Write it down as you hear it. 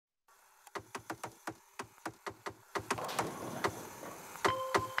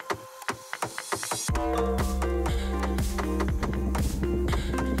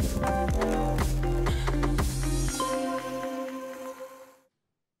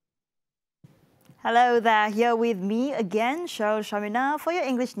Hello there, here with me again, Cheryl Shamina, for your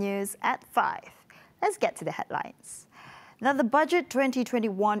English news at 5. Let's get to the headlines. Now, the budget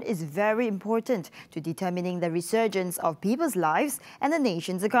 2021 is very important to determining the resurgence of people's lives and the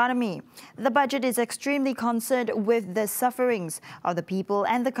nation's economy. The budget is extremely concerned with the sufferings of the people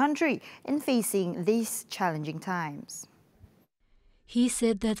and the country in facing these challenging times. He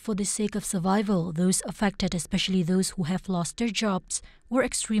said that for the sake of survival, those affected, especially those who have lost their jobs, were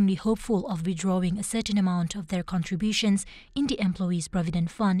extremely hopeful of withdrawing a certain amount of their contributions in the Employees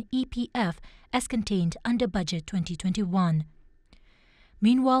Provident Fund (EPF) as contained under Budget 2021.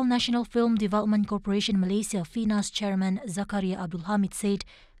 Meanwhile, National Film Development Corporation Malaysia FINA's chairman Zakaria Abdul Hamid said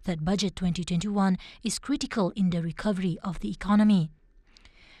that Budget 2021 is critical in the recovery of the economy.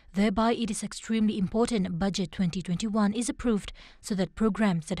 Thereby, it is extremely important Budget 2021 is approved so that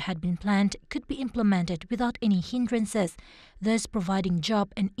programs that had been planned could be implemented without any hindrances, thus providing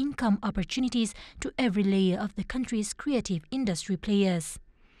job and income opportunities to every layer of the country's creative industry players.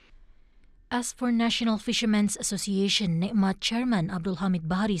 As for National Fishermen's Association, NECMAT Chairman Abdul Hamid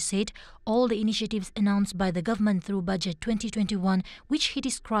Bahari said all the initiatives announced by the government through Budget 2021, which he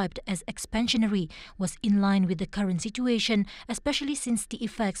described as expansionary, was in line with the current situation, especially since the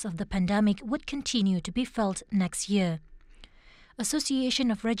effects of the pandemic would continue to be felt next year.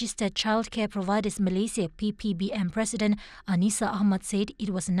 Association of Registered Childcare Providers Malaysia PPBM President Anissa Ahmad said it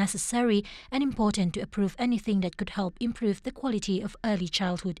was necessary and important to approve anything that could help improve the quality of early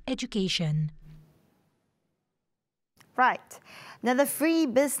childhood education. Right. Now, the free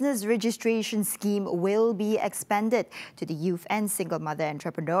business registration scheme will be expanded to the youth and single mother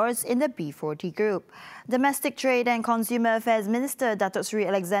entrepreneurs in the B40 group. Domestic Trade and Consumer Affairs Minister Datuk Seri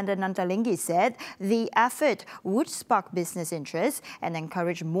Alexander Nantalinggi said the effort would spark business interest and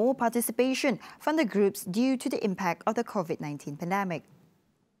encourage more participation from the groups due to the impact of the COVID-19 pandemic.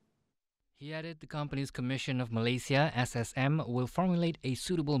 He added the Companies Commission of Malaysia, SSM, will formulate a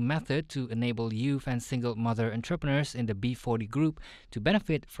suitable method to enable youth and single mother entrepreneurs in the B40 group to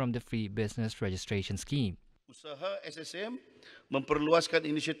benefit from the free business registration scheme. Usaha SSM memperluaskan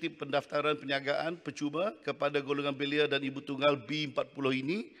inisiatif pendaftaran perniagaan percuma kepada golongan belia dan ibu tunggal B40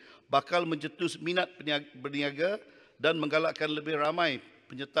 ini bakal mencetus minat berniaga dan menggalakkan lebih ramai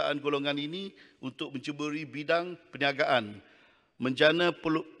penyertaan golongan ini untuk menceburi bidang perniagaan, menjana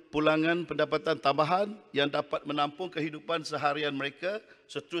pulangan pendapatan tambahan yang dapat menampung kehidupan seharian mereka,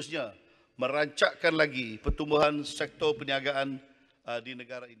 seterusnya merancakkan lagi pertumbuhan sektor perniagaan di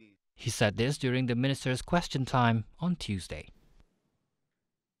negara ini. He said this during the minister's question time on Tuesday.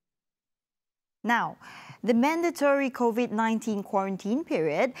 Now, the mandatory COVID-19 quarantine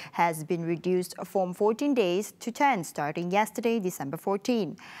period has been reduced from 14 days to 10 starting yesterday, December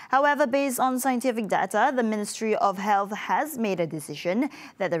 14. However, based on scientific data, the Ministry of Health has made a decision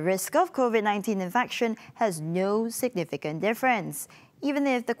that the risk of COVID-19 infection has no significant difference, even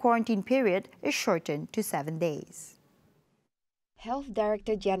if the quarantine period is shortened to 7 days. Health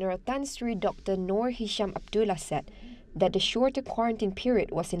Director General Tan Sri Dr. Noor Hisham Abdullah said that the shorter quarantine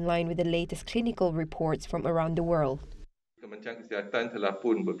period was in line with the latest clinical reports from around the world. Kementerian Kesihatan telah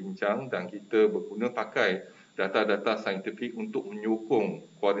pun berbincang dan kita berguna pakai data-data saintifik untuk menyokong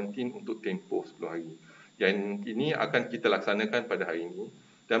kuarantin untuk tempoh 10 hari. Yang ini akan kita laksanakan pada hari ini.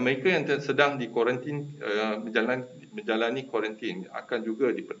 Dan mereka yang sedang di kuarantin, menjalani kuarantin akan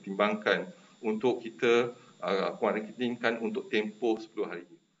juga dipertimbangkan untuk kita kuarantinkan untuk tempoh 10 hari.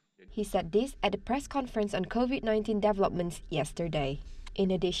 He said this at a press conference on COVID-19 developments yesterday.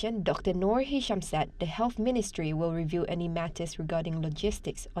 In addition, Dr. Noor Hisham said the Health Ministry will review any matters regarding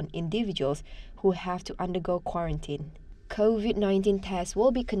logistics on individuals who have to undergo quarantine. COVID-19 tests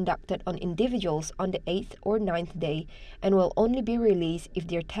will be conducted on individuals on the 8th or 9th day and will only be released if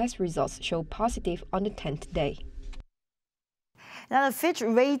their test results show positive on the 10th day. Now, the Fitch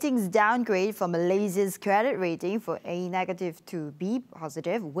ratings downgrade for Malaysia's credit rating for A- to B+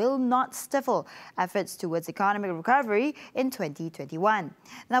 will not stifle efforts towards economic recovery in 2021.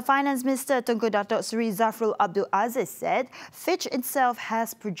 Now, Finance Minister Tunku Datuk Seri Zafrul Abdul Aziz said Fitch itself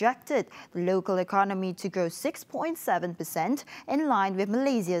has projected the local economy to grow 6.7% in line with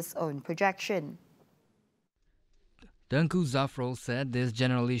Malaysia's own projection. Tunku Zafrul said this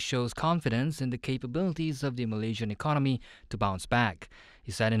generally shows confidence in the capabilities of the Malaysian economy to bounce back. He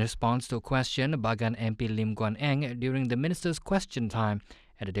said in response to a question by MP Lim Guan Eng during the minister's question time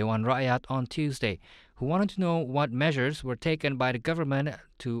at the Dewan Rakyat on Tuesday, who wanted to know what measures were taken by the government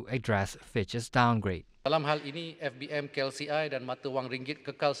to address Fitch's downgrade. Dalam hal ini, FBM KLCI dan mata wang ringgit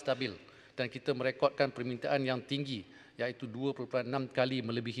kekal stabil dan kita merekodkan permintaan yang tinggi iaitu 2.6 kali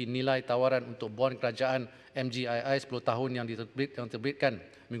melebihi nilai tawaran untuk bon kerajaan MGII 10 tahun yang diterbitkan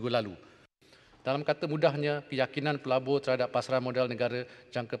minggu lalu. Dalam kata mudahnya, keyakinan pelabur terhadap pasaran modal negara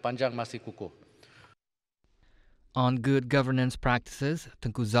jangka panjang masih kukuh. On good governance practices,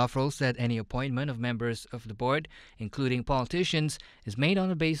 Tengku Zafrul said any appointment of members of the board, including politicians, is made on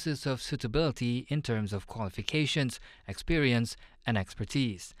the basis of suitability in terms of qualifications, experience, and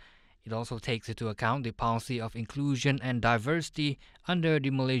expertise. It also takes into account the policy of inclusion and diversity under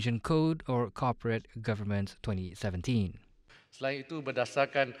the Malaysian Code or Corporate Government 2017. Selain itu,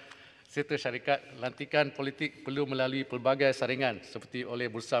 berdasarkan serta syarikat, lantikan politik perlu melalui pelbagai saringan seperti oleh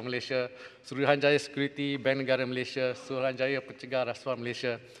Bursa Malaysia, Suruhanjaya Security, Bank Negara Malaysia, Suruhanjaya Pencegah Rasuah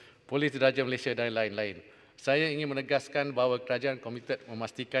Malaysia, Polis Diraja Malaysia dan lain-lain. Saya ingin menegaskan bahawa kerajaan komited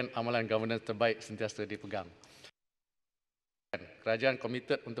memastikan amalan governance terbaik sentiasa dipegang. Kerajaan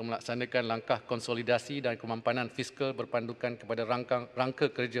komited untuk melaksanakan langkah konsolidasi dan kemampanan fiskal berpandukan kepada rangka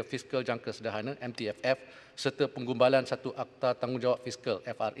kerja fiskal jangka sederhana MTFF serta penggumbalan satu Akta Tanggungjawab Fiskal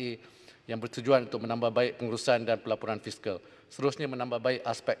FRA yang bertujuan untuk menambah baik pengurusan dan pelaporan fiskal. Seterusnya menambah baik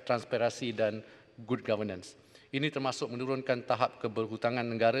aspek transparansi dan good governance. Ini termasuk menurunkan tahap keberhutangan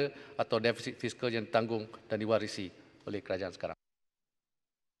negara atau defisit fiskal yang ditanggung dan diwarisi oleh kerajaan sekarang.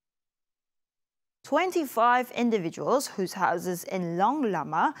 25 individuals whose houses in Long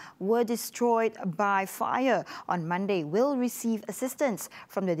Lama were destroyed by fire on Monday will receive assistance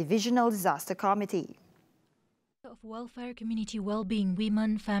from the Divisional Disaster Committee. Of Welfare, Community Wellbeing,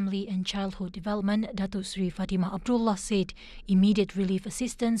 Women, Family and Childhood Development, Datuk Sri Fatimah Abdullah said immediate relief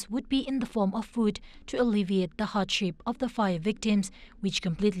assistance would be in the form of food to alleviate the hardship of the fire victims, which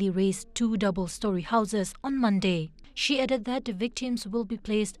completely razed 2 double-storey houses on Monday. She added that the victims will be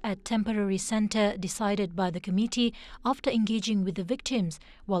placed at temporary centre decided by the committee after engaging with the victims,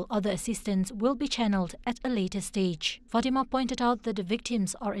 while other assistance will be channelled at a later stage. Fatima pointed out that the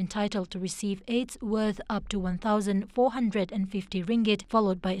victims are entitled to receive aids worth up to 1,450 ringgit,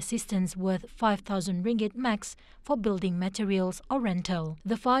 followed by assistance worth 5,000 ringgit max for building materials or rental.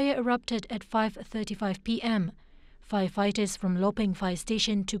 The fire erupted at 5:35 p.m. Firefighters from Lopeng Fire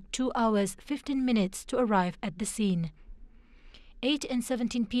Station took 2 hours 15 minutes to arrive at the scene. 8 and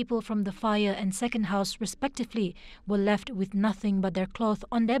 17 people from the fire and second house respectively were left with nothing but their cloth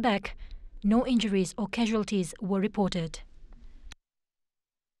on their back. No injuries or casualties were reported.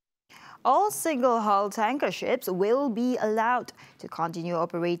 All single-hull tanker ships will be allowed to continue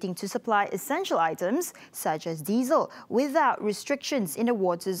operating to supply essential items such as diesel without restrictions in the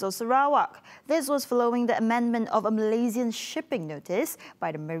waters of Sarawak. This was following the amendment of a Malaysian shipping notice by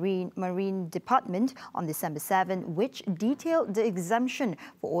the Marine Department on December 7, which detailed the exemption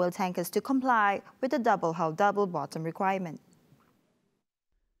for oil tankers to comply with the double-hull, double-bottom requirement.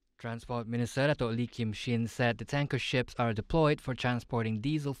 Transport Minister Dato' Lee Kim Shin said the tanker ships are deployed for transporting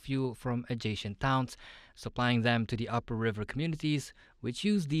diesel fuel from adjacent towns, supplying them to the upper river communities, which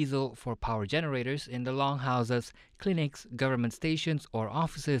use diesel for power generators in the longhouses, clinics, government stations or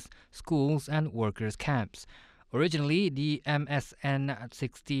offices, schools and workers' camps. Originally, the MSN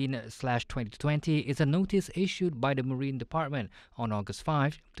 16/2020 is a notice issued by the Marine Department on August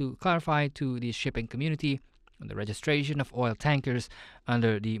 5 to clarify to the shipping community the registration of oil tankers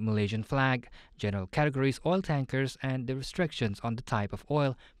under the Malaysian flag, general categories oil tankers, and the restrictions on the type of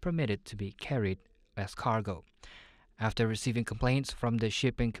oil permitted to be carried as cargo. After receiving complaints from the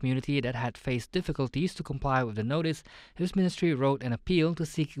shipping community that had faced difficulties to comply with the notice, his ministry wrote an appeal to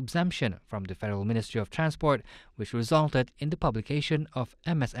seek exemption from the Federal Ministry of Transport, which resulted in the publication of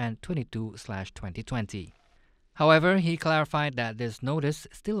MSN 22/2020. However, he clarified that this notice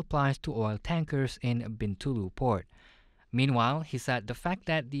still applies to oil tankers in Bintulu port. Meanwhile, he said the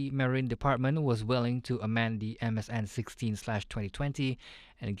fact that the Marine Department was willing to amend the MSN 16/2020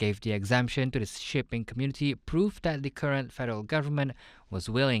 and gave the exemption to the shipping community proved that the current federal government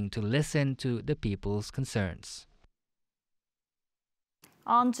was willing to listen to the people's concerns.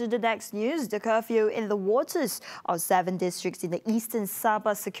 On to the next news. The curfew in the waters of 7 districts in the Eastern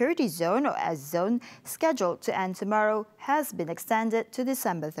Sabah Security Zone, or S Zone, scheduled to end tomorrow, has been extended to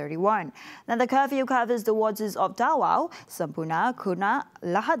December 31. Now, the curfew covers the waters of Tawau, Sampurna, Kuna,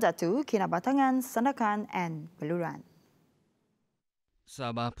 Lahadatu, Kinabatangan, Sandakan and Beluran.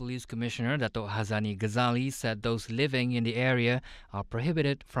 Sabah Police Commissioner Dato' Hazani Ghazali said those living in the area are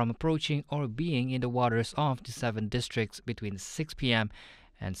prohibited from approaching or being in the waters of the 7 districts between 6 p.m.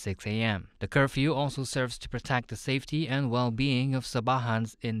 and 6 a.m. The curfew also serves to protect the safety and well-being of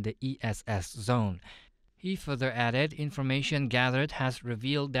Sabahans in the ESS zone. He further added, information gathered has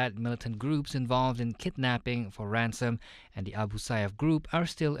revealed that militant groups involved in kidnapping for ransom and the Abu Sayyaf group are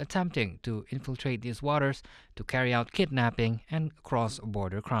still attempting to infiltrate these waters to carry out kidnapping and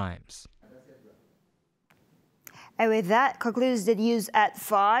cross-border crimes. And with that concludes the news at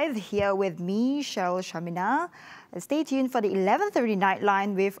 5. Here with me, Cheryl Shamina. Stay tuned for the 11:30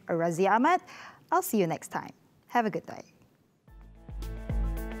 Nightline with Razia Ahmad. I'll see you next time. Have a good day.